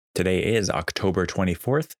Today is October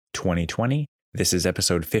 24th, 2020. This is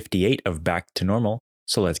episode 58 of Back to Normal,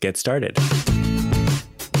 so let's get started.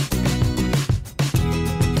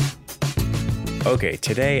 Okay,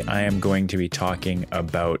 today I am going to be talking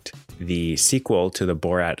about the sequel to the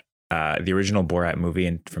Borat, the original Borat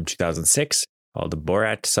movie from 2006, called the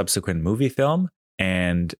Borat Subsequent Moviefilm.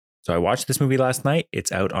 And so I watched this movie last night.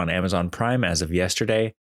 It's out on Amazon Prime as of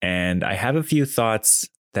yesterday. And I have a few thoughts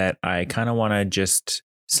that I kind of want to just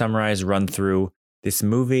summarize, run through. This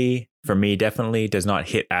movie, for me, definitely does not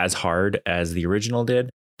hit as hard as the original did,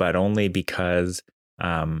 but only because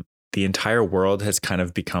the entire world has kind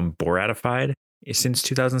of become Boratified since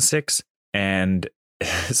 2006. And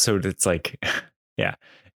so it's like, yeah,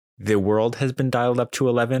 the world has been dialed up to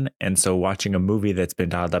 11. And so watching a movie that's been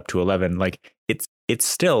dialed up to 11, like it's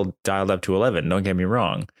still dialed up to 11. Don't get me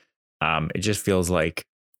wrong. It just feels like,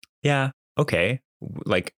 yeah, okay.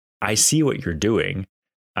 Like I see what you're doing.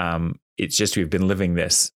 It's just, we've been living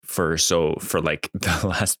this for like the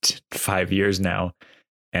last 5 years now.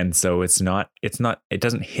 And so it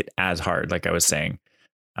doesn't hit as hard, like I was saying.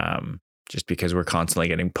 Just because we're constantly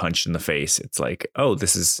getting punched in the face. It's like, oh,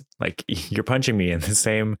 this is like, you're punching me in the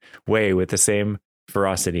same way with the same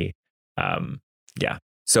ferocity. Yeah.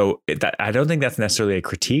 So I don't think that's necessarily a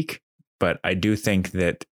critique, but I do think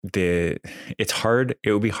that it's hard.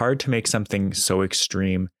 It would be hard to make something so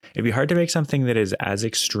extreme. It'd be hard to make something that is as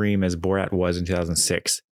extreme as Borat was in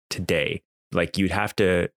 2006 today. Like you'd have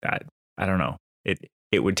to, I don't know.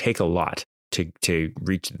 It would take a lot to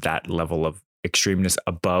reach that level of extremeness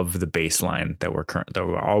above the baseline that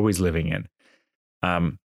we're always living in.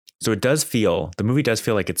 So the movie does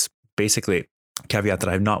feel like it's basically, caveat that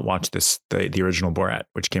I've not watched the original Borat,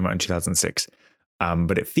 which came out in 2006.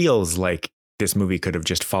 But it feels like this movie could have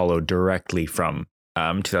just followed directly from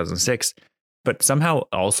 2006, but somehow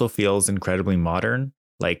also feels incredibly modern.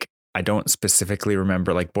 Like I don't specifically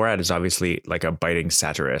remember, like Borat is obviously like a biting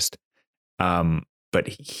satirist, but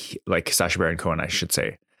like Sacha Baron Cohen, I should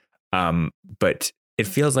say. But it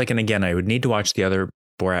feels like, and again, I would need to watch the other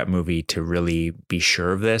Borat movie to really be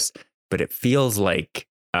sure of this, but it feels like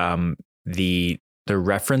the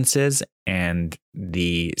references and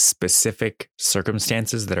the specific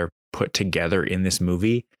circumstances that are put together in this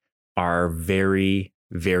movie are very,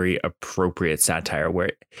 very appropriate satire.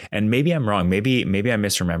 And maybe I'm wrong, maybe I'm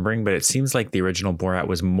misremembering, but it seems like the original Borat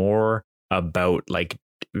was more about like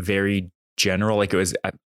very general, like it was,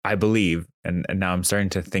 I believe, and now I'm starting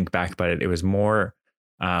to think back about it. It was more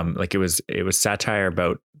like it was satire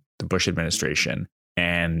about the Bush administration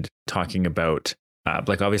and talking about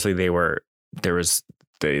like obviously there was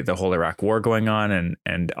the whole Iraq war going on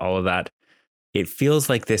and all of that. It feels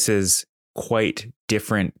like this is quite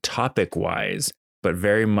different topic wise, but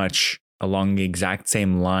very much along the exact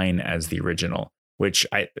same line as the original, which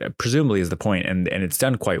I presumably is the point, and it's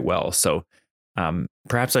done quite well. So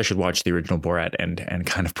perhaps I should watch the original Borat and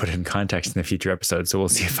kind of put it in context in the future episodes. So we'll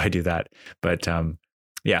see if I do that. But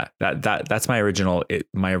yeah, that's my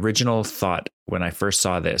original thought when I first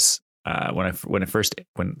saw this. When I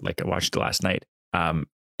watched it last night,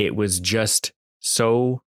 it was just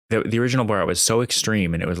so the original Borat was so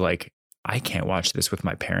extreme, and it was like, I can't watch this with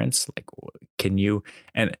my parents. Like, can you?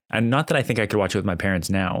 And not that I think I could watch it with my parents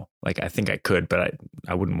now. Like, I think I could, but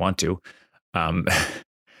I wouldn't want to.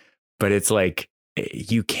 But it's like,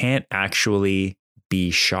 you can't actually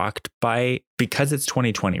be shocked because it's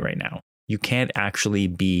 2020 right now. You can't actually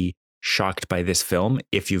be shocked by this film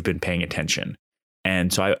if you've been paying attention.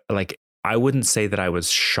 And so I wouldn't say that I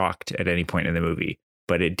was shocked at any point in the movie,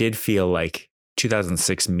 but it did feel like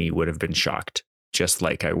 2006 me would have been shocked, just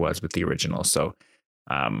like I was with the original. So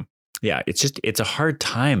yeah, it's a hard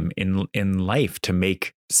time in life to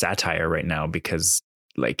make satire right now because,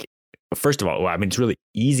 like, first of all, well, I mean, it's really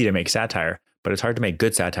easy to make satire, but it's hard to make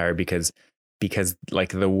good satire because like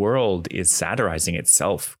the world is satirizing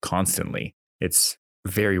itself constantly. It's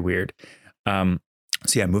very weird. So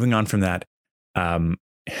yeah, moving on from that.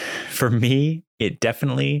 For me, it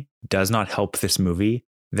definitely does not help this movie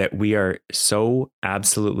that we are so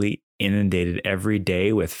absolutely inundated every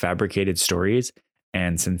day with fabricated stories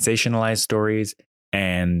and sensationalized stories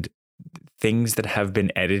and things that have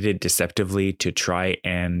been edited deceptively to try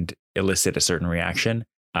and elicit a certain reaction.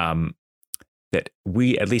 That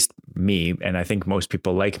we, at least me, and I think most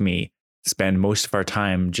people like me, spend most of our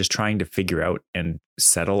time just trying to figure out and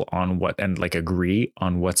settle on like agree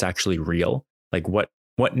on what's actually real. Like what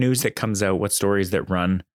news that comes out, what stories that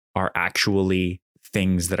run are actually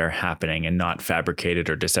things that are happening and not fabricated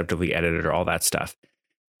or deceptively edited or all that stuff.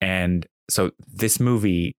 And so this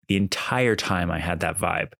movie, the entire time I had that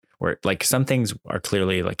vibe where like some things are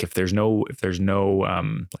clearly like if there's no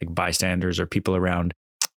like bystanders or people around,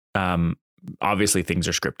 obviously things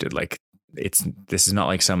are scripted. Like this is not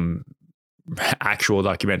like some actual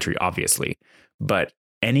documentary, obviously, but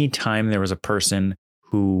anytime there was a person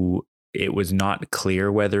who it was not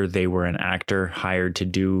clear whether they were an actor hired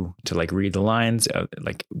to like read the lines,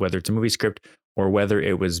 like whether it's a movie script or whether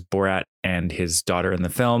it was Borat and his daughter in the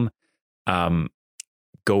film,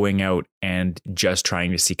 going out and just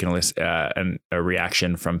trying to seek a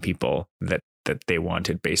reaction from people that they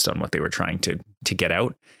wanted based on what they were trying to get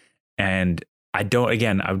out. And I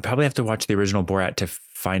would probably have to watch the original Borat to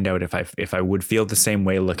find out if I would feel the same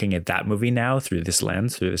way looking at that movie now through this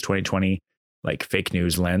lens, through this 2020 like fake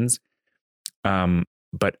news lens.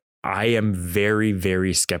 But I am very,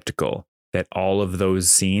 very skeptical that all of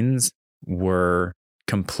those scenes were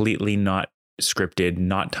completely not scripted,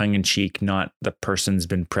 not tongue in cheek, not the person's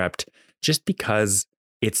been prepped, just because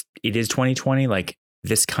it is 2020. Like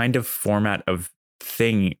this kind of format of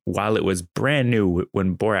thing, while it was brand new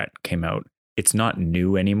when Borat came out, it's not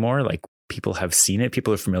new anymore. Like people have seen it.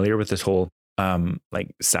 People are familiar with this whole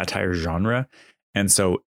like satire genre. And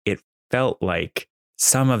so it felt like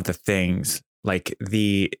some of the things like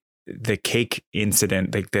the cake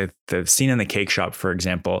incident, like the scene in the cake shop, for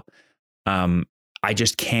example,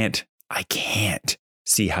 I can't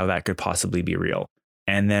see how that could possibly be real.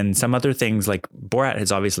 And then some other things like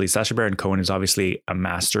Sacha Baron Cohen is obviously a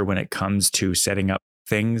master when it comes to setting up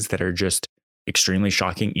things that are just extremely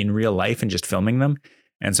shocking in real life and just filming them.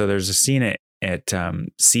 And so there's a scene at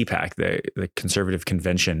CPAC, the conservative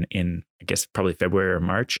convention in, I guess, probably February or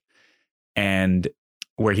March, and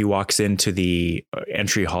where he walks into the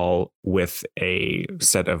entry hall with a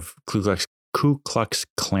set of Ku Klux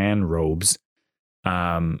Klan robes.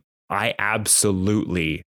 I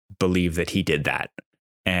absolutely believe that he did that.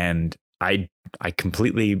 And I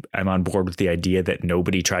completely am on board with the idea that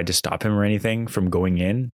nobody tried to stop him or anything from going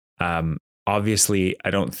in. Obviously,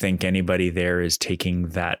 I don't think anybody there is taking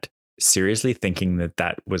that seriously, thinking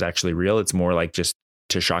that was actually real. It's more like just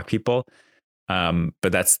to shock people.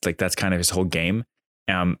 But that's kind of his whole game.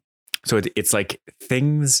 So it's like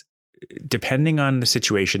things, depending on the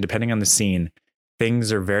situation, depending on the scene,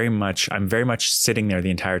 things are I'm very much sitting there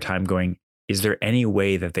the entire time going, is there any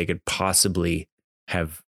way that they could possibly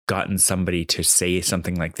have gotten somebody to say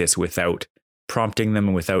something like this without prompting them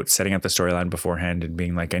and without setting up the storyline beforehand and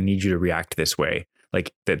being like, I need you to react this way?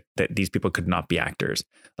 Like that these people could not be actors.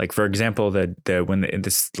 Like, for example,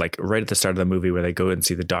 this like right at the start of the movie where they go and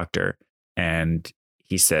see the doctor and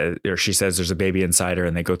she says there's a baby inside her,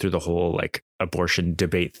 and they go through the whole like abortion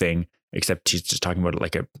debate thing, except she's just talking about it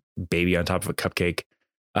like a baby on top of a cupcake.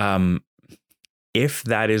 If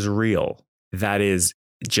that is real, that is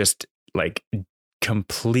just like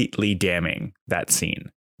completely damning, that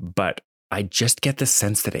scene. But I just get the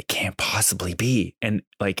sense that it can't possibly be. And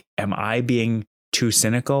like, am I being too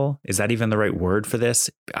cynical? Is that even the right word for this?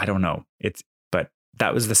 I don't know. But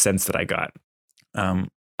that was the sense that I got.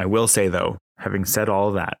 I will say though, having said all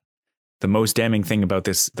of that, the most damning thing about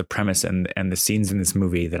the premise and the scenes in this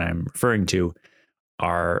movie that I'm referring to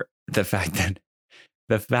are the fact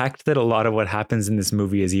that a lot of what happens in this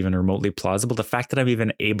movie is even remotely plausible. The fact that I'm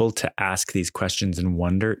even able to ask these questions and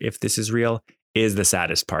wonder if this is real is the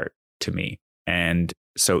saddest part to me. And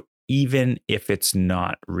so even if it's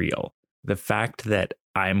not real, the fact that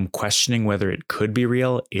I'm questioning whether it could be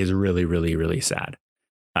real is really, really, really sad.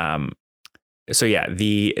 So yeah,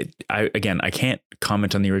 I can't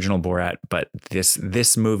comment on the original Borat, but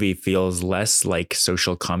this movie feels less like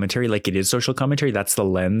social commentary, like it is social commentary. That's the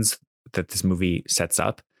lens that this movie sets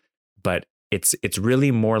up, but it's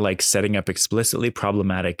really more like setting up explicitly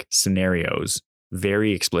problematic scenarios,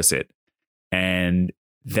 very explicit, and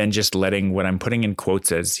then just letting what I'm putting in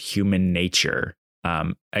quotes as human nature.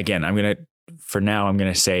 Again, I'm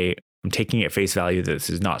gonna say I'm taking at face value that this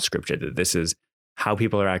is not scripted, that this is how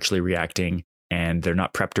people are actually reacting, and they're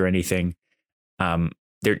not prepped or anything.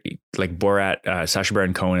 They're like Borat, Sacha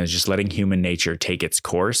Baron Cohen is just letting human nature take its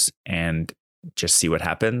course and just see what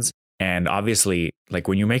happens. And obviously, like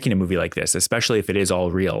when you're making a movie like this, especially if it is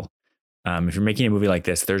all real, if you're making a movie like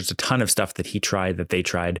this, there's a ton of stuff that they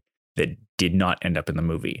tried that did not end up in the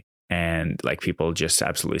movie. And like people just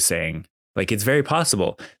absolutely saying, like, it's very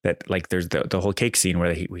possible that like there's the whole cake scene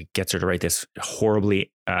where he gets her to write this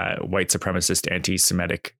horribly white supremacist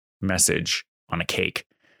anti-Semitic message on a cake.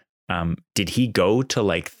 Did he go to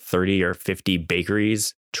like 30 or 50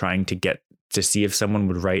 bakeries trying to see if someone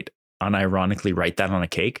would unironically write that on a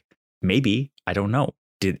cake? Maybe. I don't know.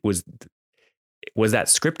 Was that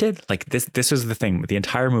scripted? Like this was the thing with the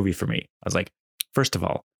entire movie for me. I was like, first of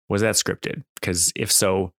all, was that scripted? Because if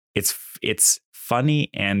so, it's funny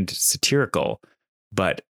and satirical,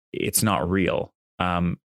 but it's not real.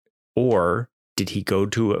 Or did he go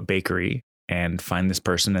to a bakery and find this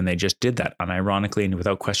person and they just did that unironically and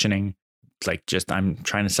without questioning, like, just, I'm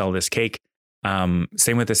trying to sell this cake.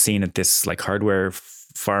 Same with the scene at this like hardware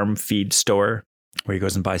farm feed store where he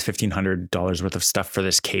goes and buys $1,500 worth of stuff for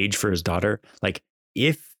this cage for his daughter. Like,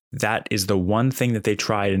 if that is the one thing that they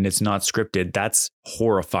tried and it's not scripted, that's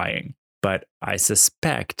horrifying. But I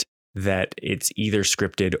suspect that it's either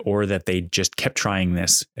scripted or that they just kept trying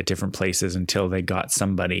this at different places until they got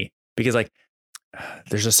somebody. Because like,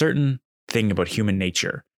 there's a certain thing about human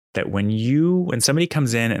nature that when somebody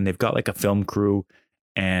comes in and they've got like a film crew,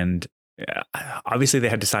 and obviously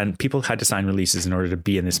people had to sign releases in order to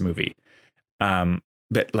be in this movie.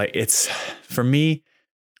 But like, it's, for me,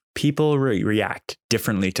 people react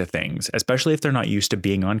differently to things, especially if they're not used to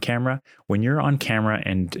being on camera. When you're on camera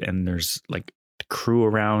and there's like crew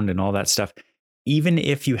around and all that stuff, even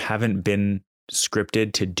if you haven't been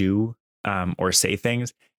scripted to do or say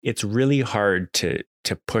things, it's really hard to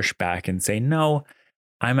push back and say, no,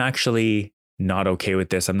 I'm actually not okay with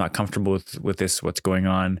this. I'm not comfortable with this, what's going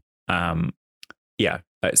on.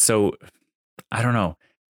 So I don't know.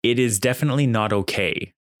 It is definitely not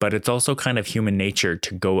okay, but it's also kind of human nature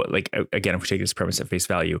to go, like, again, if we take this premise at face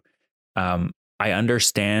value, I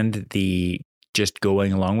understand the just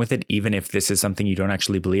going along with it, even if this is something you don't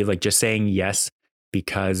actually believe, like just saying yes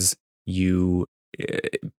because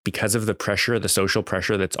of the pressure, the social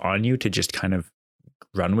pressure that's on you to just kind of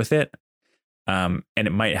run with it. And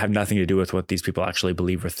it might have nothing to do with what these people actually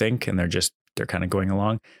believe or think, and they're kind of going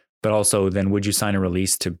along. But also, then would you sign a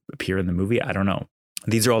release to appear in the movie? I don't know.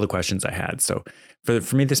 These are all the questions I had. So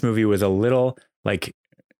for me, this movie was a little like,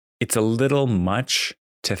 it's a little much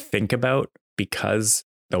to think about because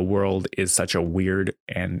the world is such a weird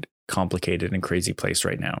and complicated and crazy place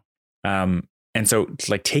right now. And so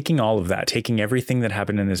like taking all of that, taking everything that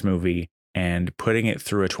happened in this movie and putting it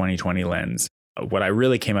through a 2020 lens, what I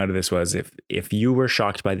really came out of this was, if you were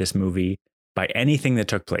shocked by this movie, by anything that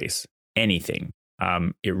took place, anything,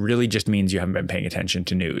 it really just means you haven't been paying attention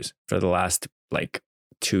to news for the last like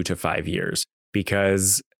 2 to 5 years.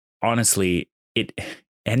 Because honestly,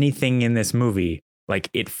 anything in this movie, like,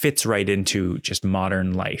 it fits right into just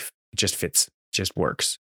modern life. It just fits, just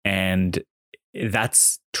works. And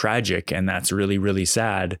that's tragic and that's really, really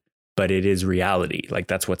sad, but it is reality. Like,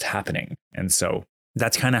 that's what's happening. And so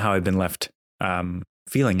that's kind of how I've been left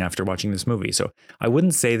feeling after watching this movie. So I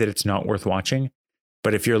wouldn't say that it's not worth watching,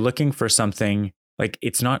 but if you're looking for something, like,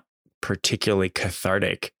 it's not particularly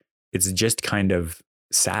cathartic, it's just kind of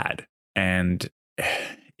sad. And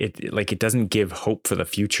it doesn't give hope for the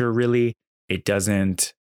future, really. It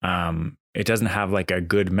doesn't have like a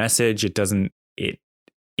good message. It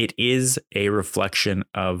is a reflection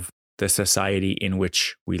of the society in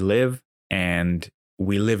which we live, and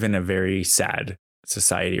we live in a very sad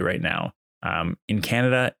society right now. In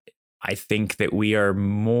Canada, I think that we are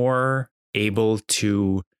more able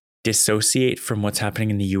to dissociate from what's happening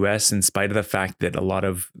in the US, in spite of the fact that a lot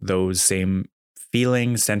of those same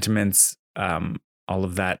feelings, sentiments, all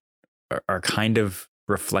of that are kind of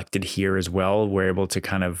reflected here as well. We're able to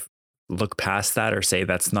kind of look past that or say,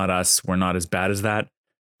 that's not us. We're not as bad as that.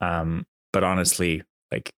 But honestly,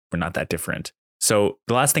 like, we're not that different. So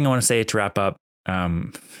the last thing I want to say to wrap up,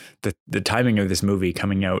 the timing of this movie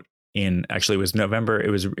coming out actually was November. It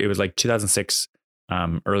was like 2006,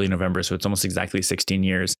 early November. So it's almost exactly 16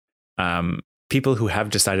 years. People who have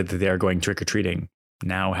decided that they are going trick-or-treating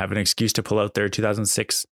now have an excuse to pull out their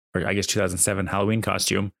 2006 or I guess 2007 Halloween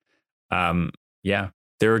costume.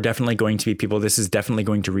 There are definitely going to be people. This is definitely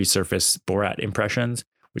going to resurface Borat impressions,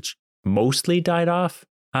 which mostly died off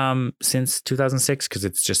since 2006 because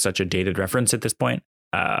it's just such a dated reference at this point.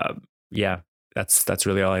 That's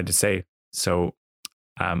really all I had to say. So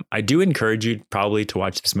I do encourage you probably to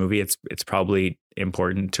watch this movie. It's probably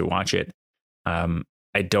important to watch it.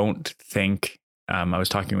 I don't think I was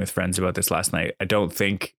talking with friends about this last night. I don't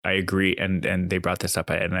think I agree, and they brought this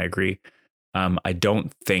up, and I agree. I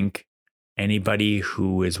don't think anybody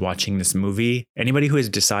who is watching this movie, anybody who has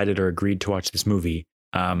decided or agreed to watch this movie,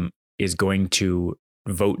 is going to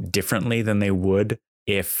vote differently than they would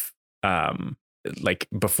if like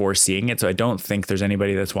before seeing it. So I don't think there's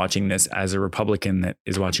anybody that's watching this as a Republican that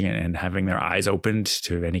is watching it and having their eyes opened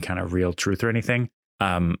to any kind of real truth or anything,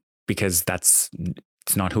 because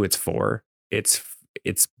it's not who it's for. It's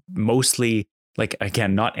mostly, like,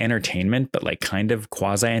 again, not entertainment, but like kind of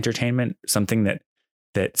quasi entertainment, something that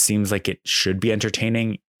seems like it should be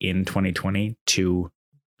entertaining in 2020 to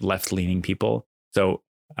left leaning people. So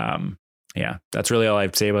that's really all I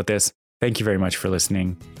have to say about this. Thank you very much for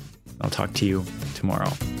listening. I'll talk to you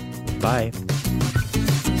tomorrow. Bye.